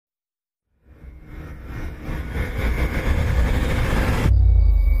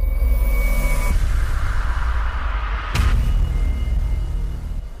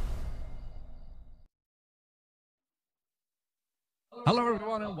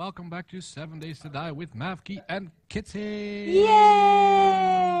welcome back to 7 Days to Die with Mavki and Kitteh.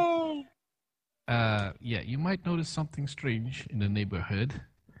 Yay! Yeah, you might notice something strange in the neighborhood.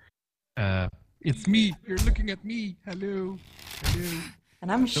 It's me. You're looking at me. Hello. Hello.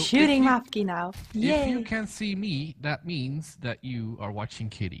 And I'm shooting Mavki now. Yay! If you can see me, that means that you are watching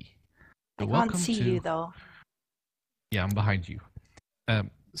Kitteh. So I can't see you though. Yeah, I'm behind you.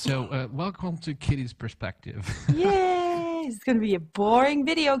 Welcome to Kitteh's perspective. Yay! It's gonna be a boring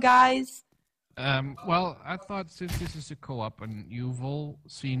video, guys. Well, I thought since this is a co-op and you've all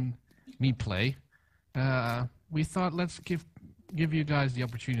seen me play, we thought let's give you guys the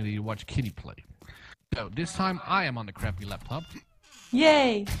opportunity to watch Kitteh play. So this time I am on the crappy laptop.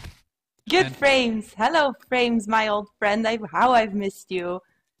 Yay! Good frames. Hello, frames, my old friend. How I've missed you.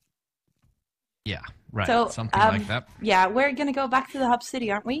 Yeah, right. So, something like that. Yeah, we're gonna go back to the hub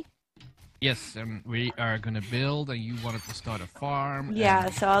city, aren't we? Yes, and we are gonna build, and you wanted to start a farm. Yeah,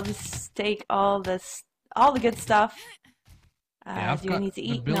 so I'll just take all the good stuff. Yeah, I've do got we need to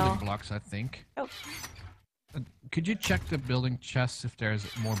eat? the building No. blocks, I think. Oh. Could you check the building chests if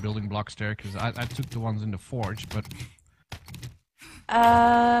there's more building blocks there? Because I took the ones in the forge, but...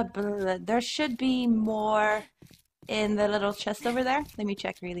 There should be more in the little chest over there. Let me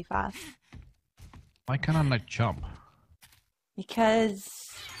check really fast. Why can't I not jump? Because...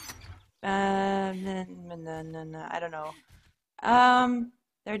 no, I don't know.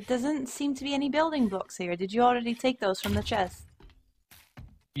 There doesn't seem to be any building blocks here. Did you already take those from the chest?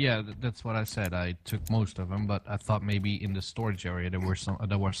 Yeah, that's what I said. I took most of them, but I thought maybe in the storage area there were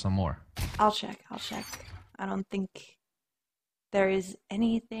some more. I'll check. I don't think there is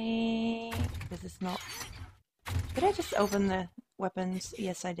anything. This is not... Did I just open the weapons?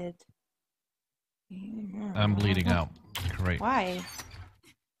 Yes, I did. I'm bleeding out. Great. Why?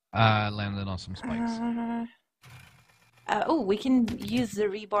 I landed on some spikes. Oh, we can use the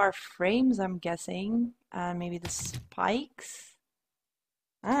rebar frames, I'm guessing. Maybe the spikes.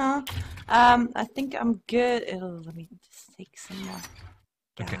 I don't know. I think I'm good. Let me just take some more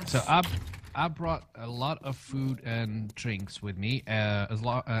gas. Okay, so I brought a lot of food and drinks with me, as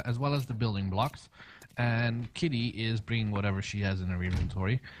well as the building blocks. And Kitteh is bringing whatever she has in her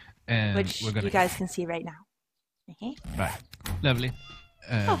inventory, and which we're gonna... you guys can see right now. Right, lovely.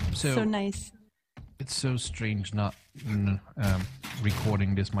 So nice. It's so strange not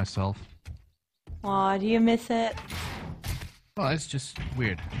recording this myself. Aw, do you miss it? Well, it's just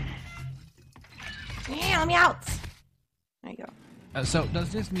weird. Yeah, let me out. There you go. So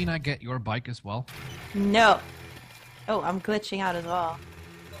does this mean I get your bike as well? No. Oh, I'm glitching out as well.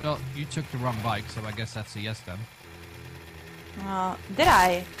 Well, you took the wrong bike, so I guess that's a yes then. Did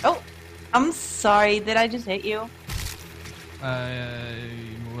I? Oh, I'm sorry. Did I just hit you?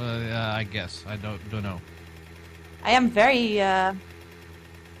 I guess. I don't know. I am very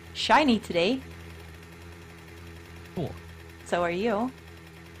shiny today. Cool. So are you.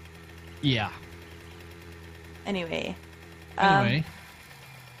 Yeah. Anyway. Are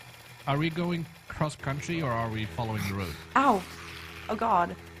we going cross country or are we following the road? Ow. Oh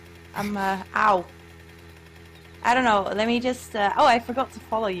god. Ow. I don't know. Let me just... oh, I forgot to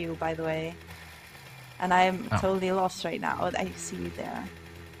follow you, by the way. And I'm totally lost right now. I see you there.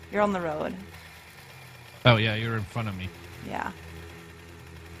 You're on the road. Oh yeah, you're in front of me. Yeah.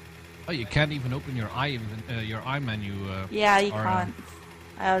 Oh, you can't even open your eye menu. Yeah, you can't.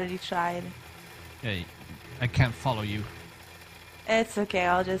 I already tried. Hey, I can't follow you. It's okay.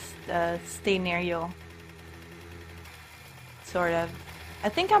 I'll just stay near you. Sort of. I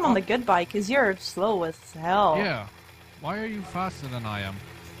think I'm on the good bike because you're slow as hell. Yeah. Why are you faster than I am?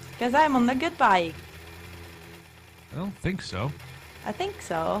 Because I'm on the good bike. I don't think so. I think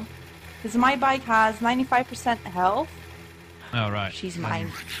so. Because my bike has 95% health. Oh, right. She's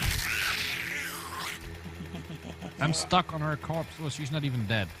mine. I'm stuck on her corpse. Well, she's not even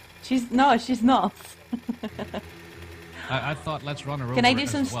dead. She's not. I thought let's run her over. Can I do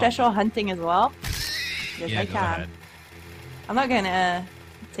some special hunting as well? Yes, yeah, I go can. ahead. I'm not gonna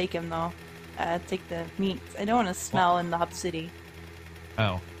take him though. Take the meat. I don't want to smell in the hub city.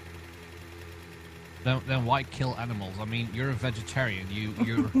 Oh. Then why kill animals? I mean, you're a vegetarian.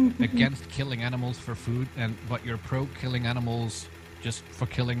 You're against killing animals for food, but you're pro killing animals just for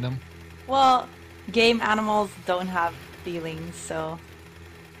killing them. Well, game animals don't have feelings, so.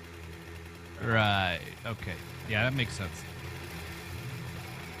 Right. Okay. Yeah, that makes sense.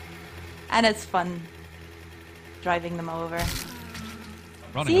 And it's fun driving them over.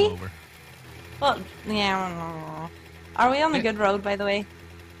 Running them over. Well, yeah. Are we on the good road, by the way?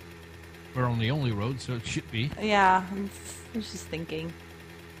 We're on the only road, so it should be. Yeah, I was just thinking.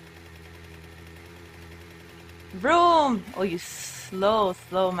 Vroom! Oh, you slow,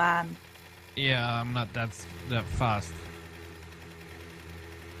 slow man. Yeah, I'm not that fast.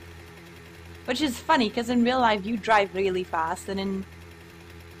 Which is funny, because in real life you drive really fast, and in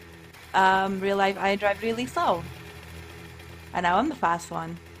real life I drive really slow. And now I'm the fast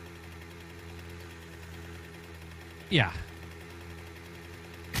one. Yeah.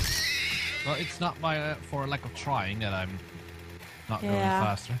 Well, it's not my for lack of trying that I'm not going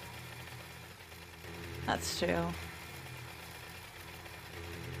faster. That's true.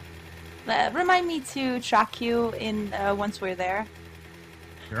 Remind me to track you in once we're there.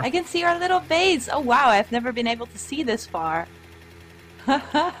 Sure. I can see our little base. Oh wow, I've never been able to see this far.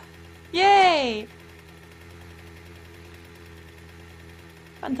 Yay!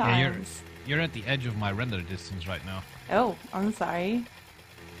 Fun times. Yeah, you're at the edge of my render distance right now. Oh, I'm sorry.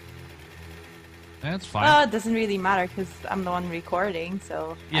 That's fine. Well, it doesn't really matter because I'm the one recording,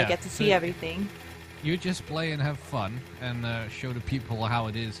 so I get to see everything. You just play and have fun and show the people how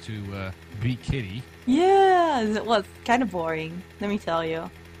it is to be Kitteh. Yeah, well, it's kind of boring. Let me tell you.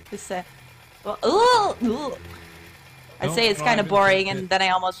 Just well, I say it's kind of boring, and then I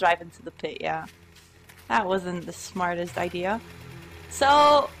almost drive into the pit. Yeah, that wasn't the smartest idea.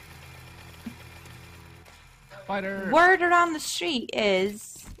 So, word around the street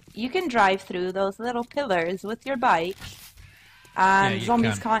is you can drive through those little pillars with your bike, and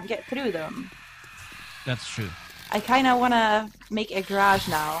zombies can't get through them. That's true. I kind of want to make a garage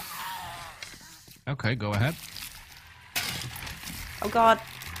now. Okay, go ahead. Oh god,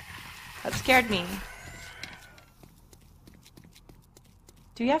 that scared me.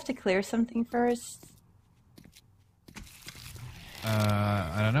 Do you have to clear something first?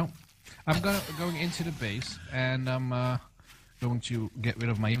 I don't know. I'm going into the base, and I'm going to get rid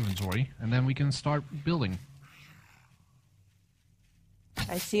of my inventory, and then we can start building.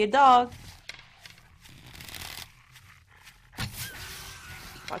 I see a dog.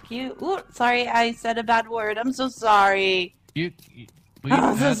 Fuck you. Ooh, sorry, I said a bad word. I'm so sorry. We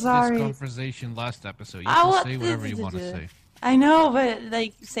had this conversation last episode. You can say whatever you want to say. I know, but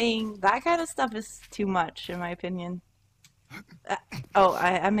like saying that kind of stuff is too much, in my opinion.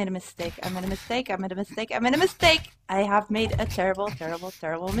 I made a mistake. I made a mistake. I made a mistake. I made a mistake. I have made a terrible, terrible,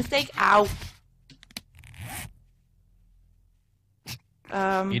 terrible mistake. Ow.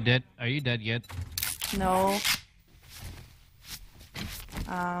 You dead? Are you dead yet? No.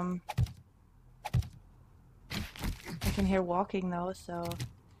 I can hear walking though, so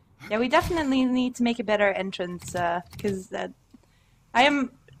yeah, we definitely need to make a better entrance because I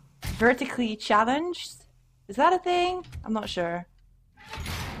am vertically challenged. Is that a thing? I'm not sure.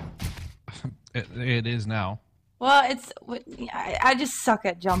 It is now. Well, I just suck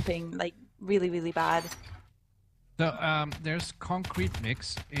at jumping, like really, really bad. So there's concrete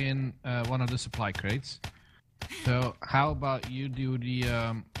mix in one of the supply crates. So how about you do the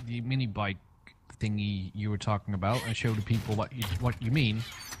mini bike thingy you were talking about and show the people what you mean,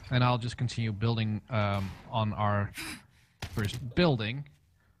 and I'll just continue building on our first building,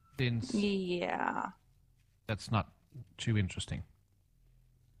 since that's not too interesting.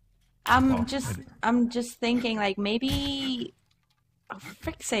 I'm just thinking like maybe, oh,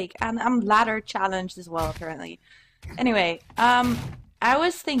 frick's sake, and I'm ladder challenged as well apparently. Anyway, I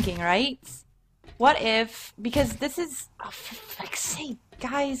was thinking, right? What if, because this is, oh, for frick's sake,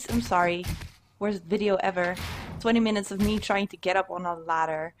 guys, I'm sorry. Worst video ever. 20 minutes of me trying to get up on a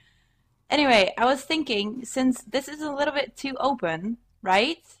ladder. Anyway, I was thinking, since this is a little bit too open,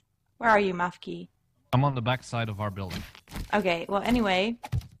 right? Where are you, Mafki? I'm on the back side of our building. Okay, well, anyway,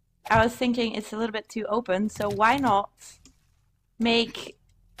 I was thinking it's a little bit too open, so why not make,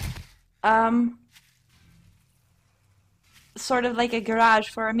 sort of like a garage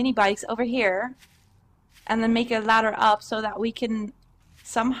for our mini bikes over here, and then make a ladder up so that we can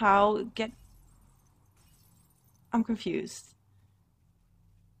somehow get... I'm confused.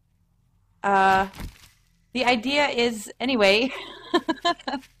 The idea is, anyway,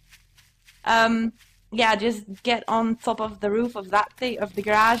 yeah, just get on top of the roof of that thing, of the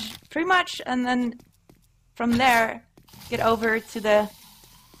garage, pretty much, and then from there, get over to the,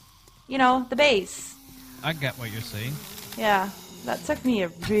 you know, the base. I get what you're saying. Yeah, that took me a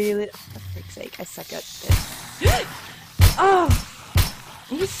really... For frick's sake, I suck at this. Oh!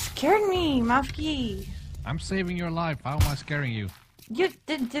 You scared me, Mafki! I'm saving your life. How am I scaring you? You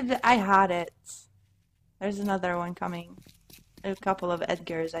did... I had it. There's another one coming. A couple of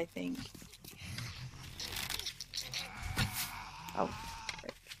Edgars, I think. Oh,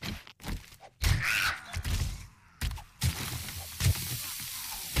 frick.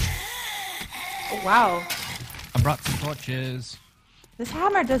 Oh, wow. I brought some torches. This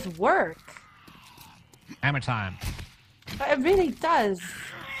hammer does work. Hammer time. It really does.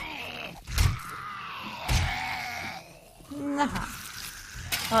 Nah.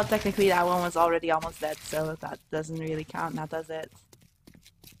 Well, technically that one was already almost dead, so that doesn't really count now, does it?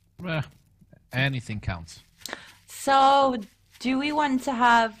 Anything counts. So, do we want to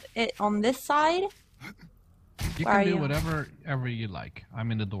have it on this side? You can do whatever you like.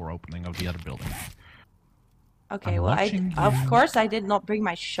 I'm in the door opening of the other building. Okay, well, of course I did not bring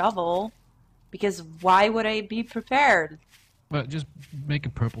my shovel, because why would I be prepared? Well, just make a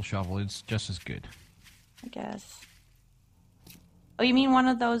purple shovel. It's just as good. I guess. Oh, you mean one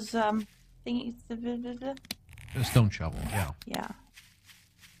of those thingies? A stone shovel, yeah. Yeah.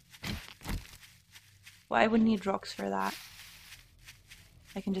 Well, I would need rocks for that.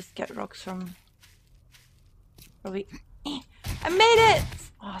 I can just get rocks from... Probably... I made it!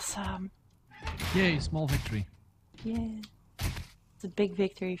 Awesome. Yay, small victory. Yeah. It's a big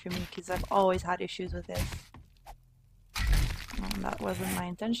victory for me because I've always had issues with this. Oh, that wasn't my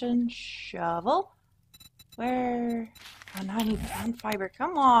intention. Shovel? Where? Oh, now I need plant fiber.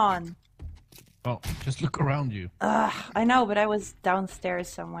 Come on! Well, just look around you. Ugh, I know, but I was downstairs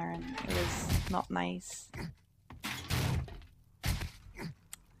somewhere and it was not nice.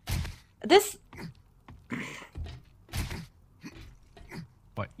 This...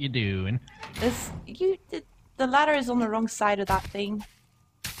 What you doing? The ladder is on the wrong side of that thing.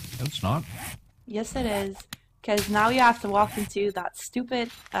 No, it's not. Yes, it is. Because now you have to walk into that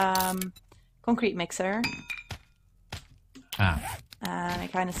stupid concrete mixer. Ah. And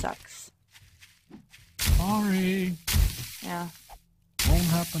it kind of sucks. Sorry. Yeah. Won't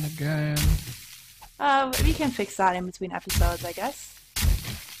happen again. We can fix that in between episodes, I guess.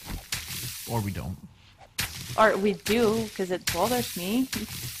 Or we don't. Or we do, because it bothers me.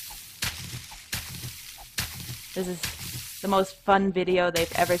 This is the most fun video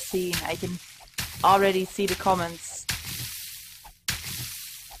they've ever seen. I can already see the comments.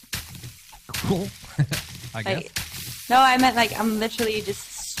 Cool. I guess. No, I meant like I'm literally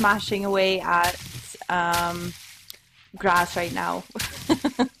just smashing away at grass right now.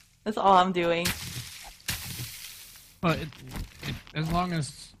 That's all I'm doing. Well, as long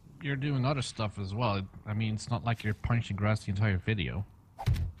as you're doing other stuff as well, I mean, it's not like you're punching grass the entire video.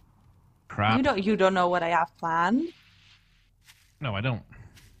 Crap. You don't know what I have planned? No, I don't.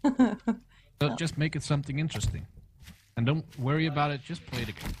 So just make it something interesting. And don't worry about it, just play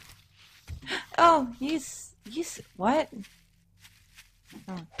the game. Oh, what?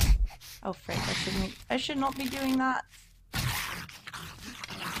 Oh, frick, I should not be doing that.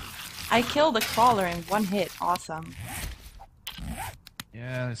 I killed a crawler in one hit, awesome.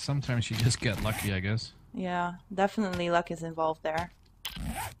 Yeah, sometimes you just get lucky, I guess. Yeah, definitely luck is involved there.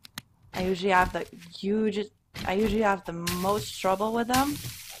 I usually have the most trouble with them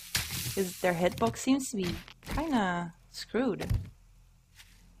because their hitbox seems to be kind of screwed.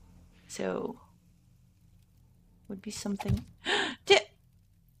 So would be something.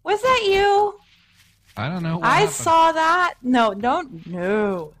 Was that you? I don't know. I saw that. No, don't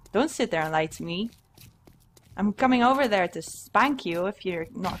sit there and lie to me. I'm coming over there to spank you if you're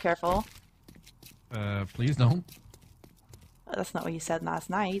not careful. Please don't. That's not what you said last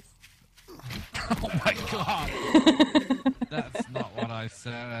night. Oh my god! That's not what I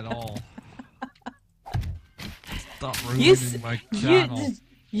said at all. Stop ruining my channel.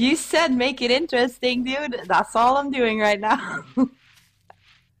 You said make it interesting, dude. That's all I'm doing right now.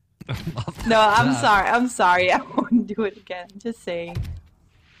 No, I'm sorry. I won't do it again. Just saying.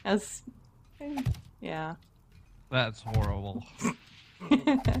 Yeah. That's horrible.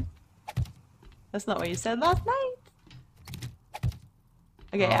 That's not what you said last night.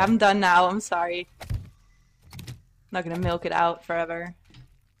 Okay, I'm done now. I'm sorry. I'm not gonna milk it out forever.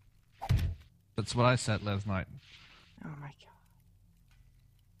 That's what I said last night. Oh my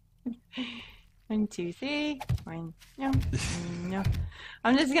god. 1, 2, 3. 1. No. No.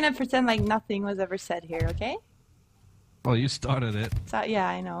 I'm just gonna pretend like nothing was ever said here, okay? Well, you started it. So, yeah,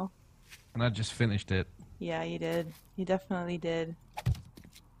 I know. And I just finished it. Yeah, you did. You definitely did.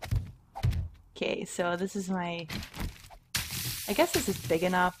 Okay, so this is my... I guess this is big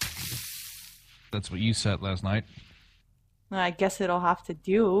enough. That's what you said last night. I guess it'll have to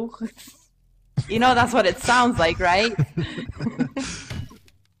do. You know that's what it sounds like, right?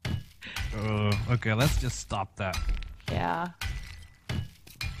 Okay, let's just stop that. Yeah.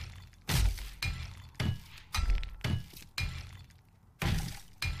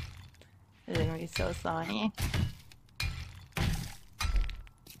 This is gonna be so funny.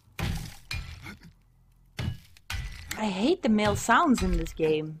 I hate the male sounds in this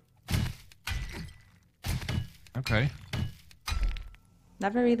game. Okay.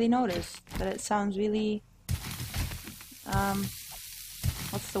 Never really noticed, but it sounds really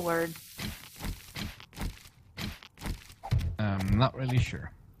What's the word? Not really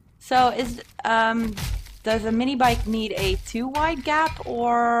sure. So does a mini bike need a too wide gap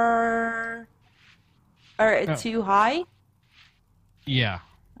or too high? Yeah.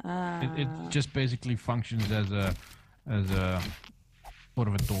 It just basically functions as a sort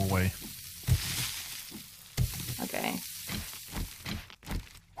of a doorway. Okay.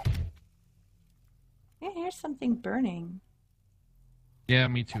 Yeah, here's something burning. Yeah,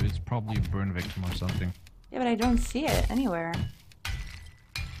 me too. It's probably a burn victim or something. Yeah, but I don't see it anywhere.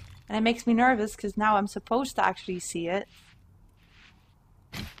 And it makes me nervous because now I'm supposed to actually see it.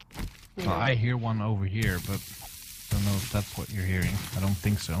 Well, I hear one over here, but I don't know if that's what you're hearing. I don't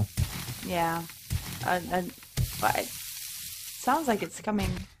think so. Yeah. But it sounds like it's coming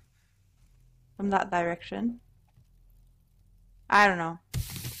from that direction. I don't know.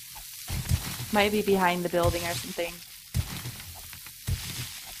 Might be behind the building or something.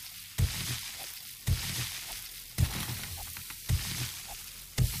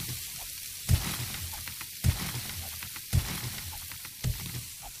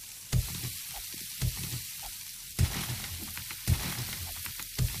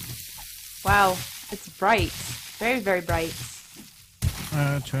 Wow, it's bright. Very, very bright.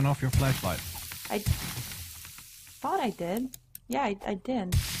 Turn off your flashlight. I thought I did. Yeah, I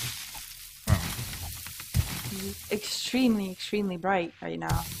did. Oh. It's extremely, extremely bright right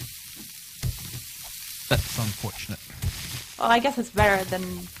now. That's unfortunate. Well, I guess it's better than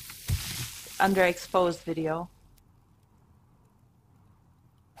underexposed video.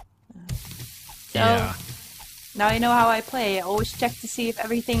 So, Yeah. now you know how I play. I always check to see if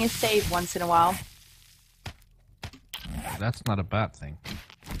everything is saved once in a while. That's not a bad thing.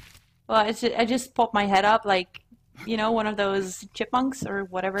 Well, I just pop my head up like, you know, one of those chipmunks or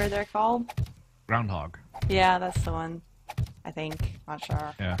whatever they're called. Groundhog. Yeah, that's the one. I think. Not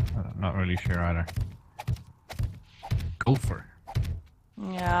sure. Yeah, not really sure either. Gopher.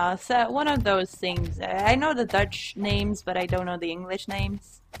 Yeah, so one of those things. I know the Dutch names, but I don't know the English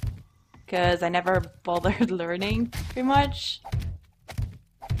names. Because I never bothered learning, pretty much.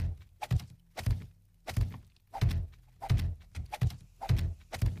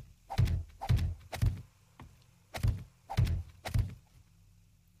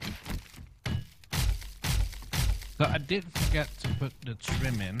 So I did forget to put the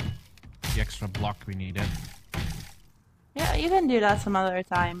trim in, the extra block we needed. Yeah, you can do that some other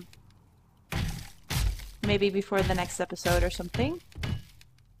time. Maybe before the next episode or something.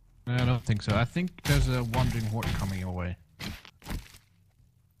 I don't think so. I think there's a wandering horde coming your way.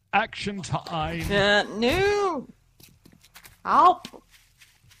 Action time! No! Help!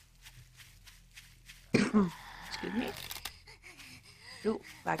 Excuse me. Ooh,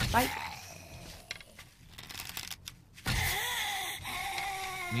 backbite.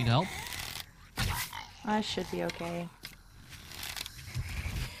 Need help? I should be okay.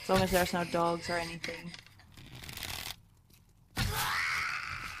 As long as there's no dogs or anything.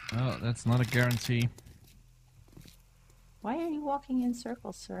 Oh, that's not a guarantee. Why are you walking in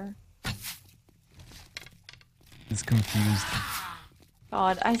circles, sir? He's confused.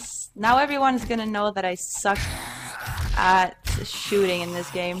 God, now everyone's gonna know that I suck at shooting in this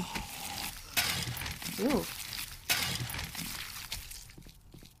game. Ooh.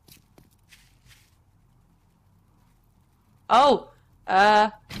 Oh!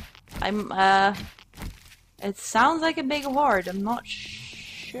 It sounds like a big horde. I'm not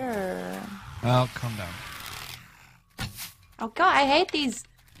sure. Well, calm down. Oh god, I hate these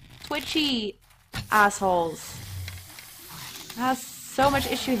twitchy assholes. I have so much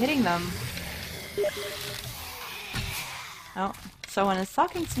issue hitting them. Oh, someone is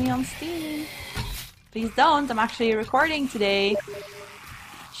talking to me on Steam. Please don't, I'm actually recording today.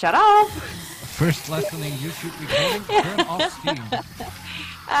 Shut up! First lesson in YouTube recording, turn off Steam.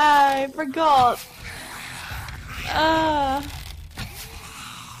 I forgot.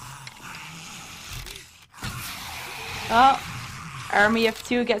 Oh, Army of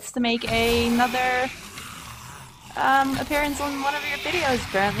Two gets to make another appearance on one of your videos,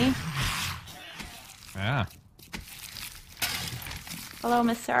 apparently. Yeah. Hello,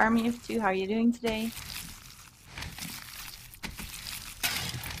 Mr. Army of Two. How are you doing today?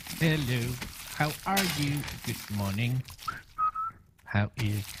 Hello. How are you? Good morning. How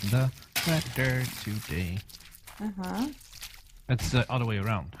is the weather today? Uh-huh. It's the other way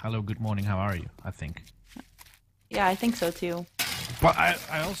around. Hello, good morning, how are you? I think. Yeah, I think so too. But I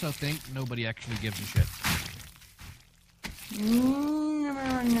also think nobody actually gives a shit.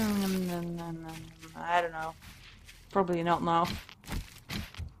 I don't know. Probably not now.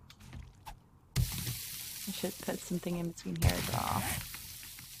 I should put something in between here as well.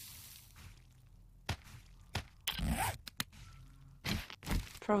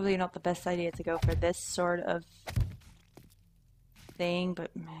 Probably not the best idea to go for this sort of thing, but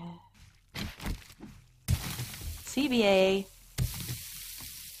meh. CBA.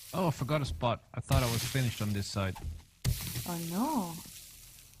 Oh, I forgot a spot. I thought I was finished on this side. Oh no.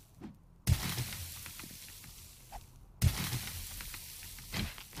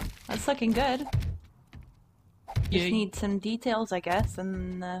 That's looking good. Just need some details, I guess,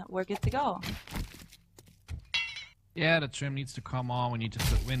 and we're good to go. Yeah, the trim needs to come on. We need to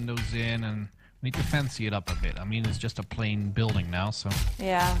put windows in, and we need to fancy it up a bit. I mean, it's just a plain building now, so.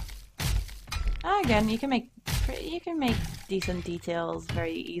 Yeah. Again, you can make decent details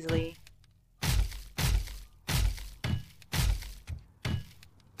very easily.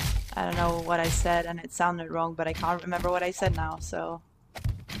 I don't know what I said, and it sounded wrong, but I can't remember what I said now, so.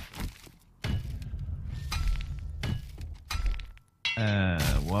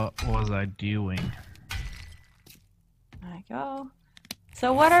 What was I doing? There I go.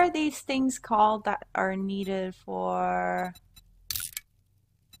 So what are these things called that are needed for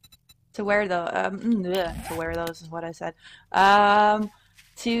to wear to wear those is what I said.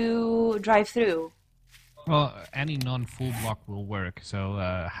 To drive through. Well, any non-full block will work. So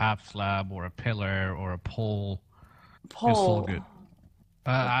half slab or a pillar or a pole. Pole. It's all good.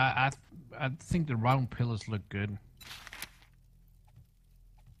 I think the round pillars look good.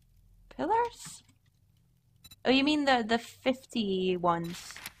 Pillars? Oh, you mean the 50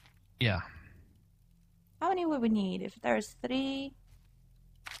 ones? Yeah. How many would we need? If there's 3.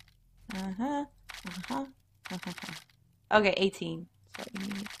 Okay, 18. That's what we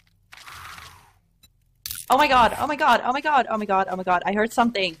need. Oh my god! Oh my god! Oh my god! Oh my god! Oh my god! I heard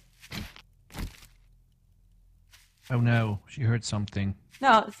something. Oh no, she heard something.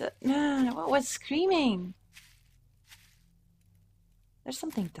 No, what was screaming? There's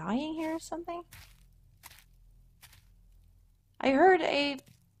something dying here or something? I heard a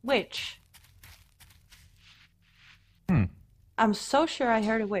witch. I'm so sure I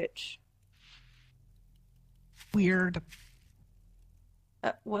heard a witch. Weird.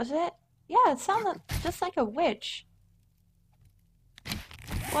 Was it? Yeah, it sounded just like a witch.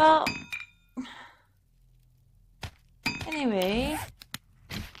 Well, anyway,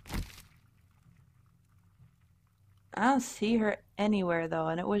 I don't see her anywhere though,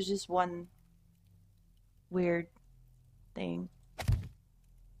 and it was just one weird thing.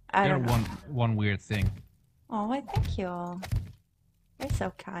 I don't know. One weird thing. Oh, why, thank you. You're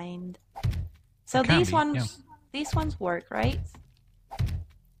so kind. So Can these be, ones, yeah. these ones work, right?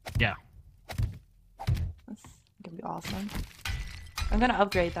 Yeah. That's gonna be awesome. I'm gonna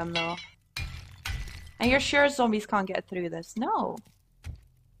upgrade them though. And you're sure zombies can't get through this? No.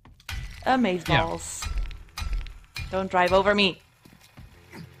 Amazeballs. Yeah. Don't drive over me.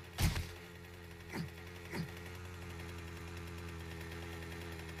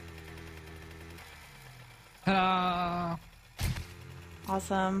 Ta-da!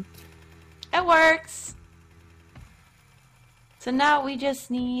 Awesome. It works! So now we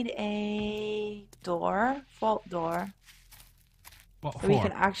just need a door, vault door. What So for?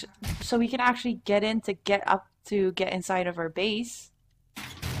 we can actually get in to get inside of our base.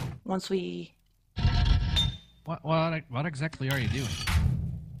 Once we What exactly are you doing?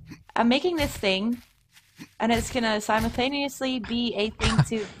 I'm making this thing, and it's gonna simultaneously be a thing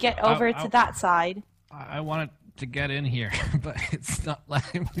to get over to that side. I wanted to get in here, but it's not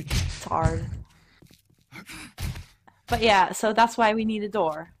letting me. It's hard. But yeah, so that's why we need a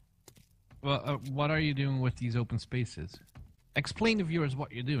door. Well, what are you doing with these open spaces? Explain to viewers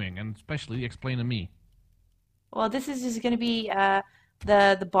what you're doing, and especially explain to me. Well, this is just gonna be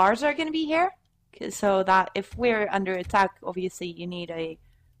the bars are gonna be here, so that if we're under attack, obviously you need a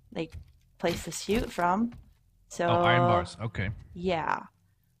place to shoot from. So iron bars. Okay. Yeah,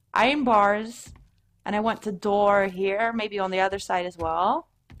 iron bars, and I want the door here, maybe on the other side as well.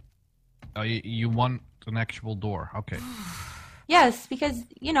 Oh, you want an actual door? Okay. Yes, because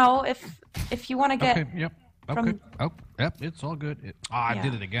you know if you want to get. Okay. Yep. Okay. Oh, yep. It's all good. I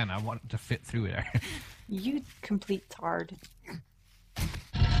did it again. I wanted to fit through there. You complete tard.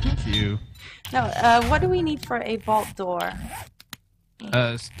 Thank you. No, what do we need for a vault door?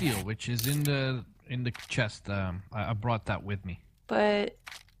 Steel, which is in the chest. I brought that with me. But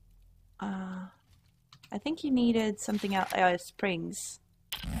I think you needed something else. Springs.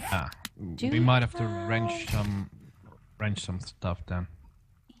 We might have to wrench some stuff then.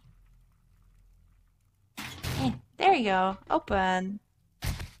 There you go. Open.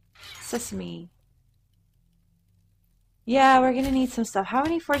 Sesame. Yeah, we're gonna need some stuff. How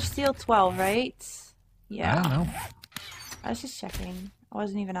many for steel? 12, right? Yeah. I don't know. I was just checking. I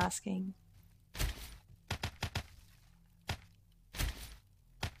wasn't even asking.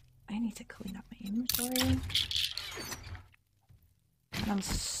 I need to clean up my inventory. And I'm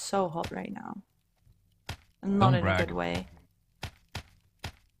so hot right now. And not in a good way.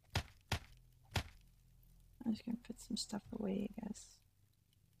 I'm just gonna put some stuff away, I guess.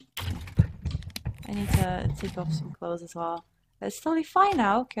 I need to take off some clothes as well. It's totally fine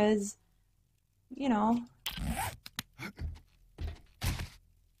now, because, you know.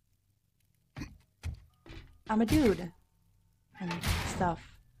 I'm a dude. And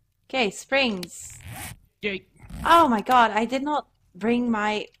stuff. Okay, springs. Yay. Oh my god, I did not bring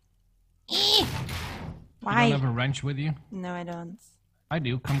my... Why? You don't have a wrench with you? No, I don't. I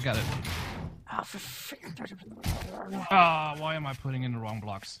do. Come get it. Oh, for frick. Ah, why am I putting in the wrong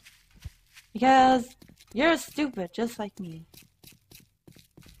blocks? Because you're stupid, just like me.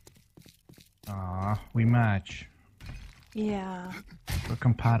 Ah, we match. Yeah. We're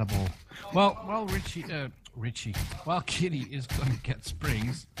compatible. Well, Richie. While Kitty is gonna get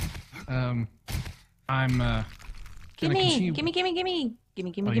springs, I'm Gimme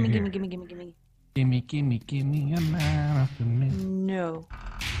a man after me. No.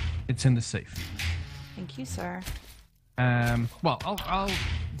 It's in the safe. Thank you, sir. Well, I'll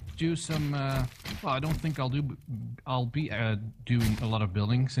do some. Well, I don't think I'll be doing a lot of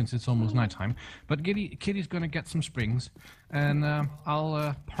building since it's almost nighttime. But Kitty's gonna get some springs, and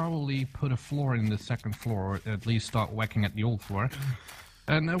I'll probably put a floor in the second floor, or at least start whacking at the old floor.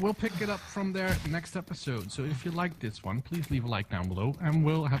 And we'll pick it up from there next episode. So if you like this one, please leave a like down below, and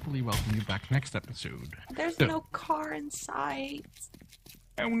we'll happily welcome you back next episode. There's no car in sight.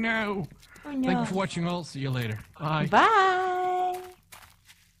 Oh no! Oh no. Thank you for watching all. See you later. Bye. Bye.